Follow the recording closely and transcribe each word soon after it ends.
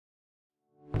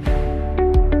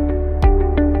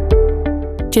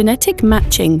Genetic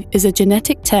matching is a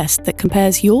genetic test that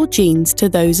compares your genes to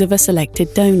those of a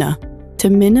selected donor to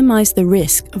minimize the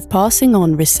risk of passing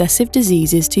on recessive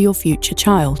diseases to your future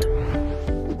child.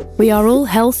 We are all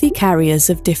healthy carriers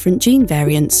of different gene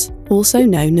variants, also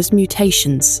known as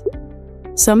mutations.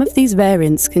 Some of these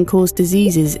variants can cause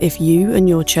diseases if you and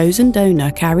your chosen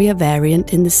donor carry a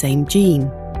variant in the same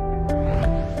gene.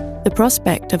 The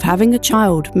prospect of having a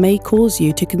child may cause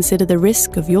you to consider the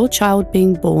risk of your child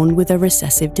being born with a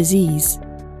recessive disease.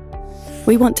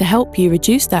 We want to help you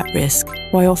reduce that risk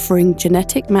by offering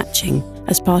genetic matching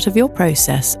as part of your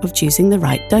process of choosing the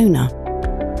right donor.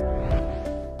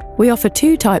 We offer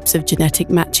two types of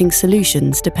genetic matching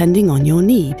solutions depending on your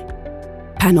need: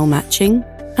 panel matching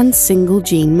and single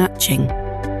gene matching.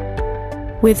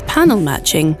 With panel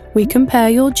matching, we compare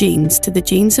your genes to the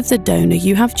genes of the donor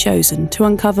you have chosen to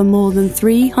uncover more than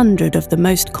 300 of the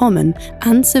most common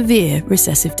and severe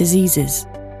recessive diseases.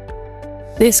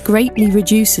 This greatly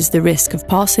reduces the risk of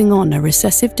passing on a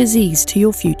recessive disease to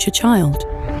your future child.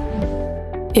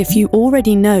 If you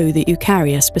already know that you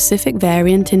carry a specific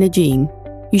variant in a gene,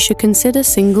 you should consider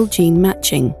single gene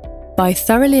matching. By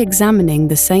thoroughly examining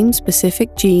the same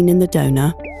specific gene in the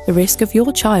donor, the risk of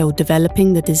your child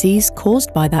developing the disease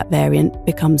caused by that variant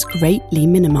becomes greatly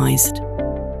minimized.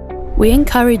 We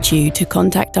encourage you to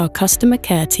contact our customer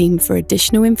care team for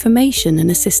additional information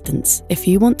and assistance if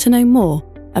you want to know more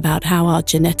about how our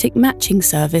genetic matching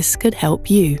service could help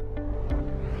you.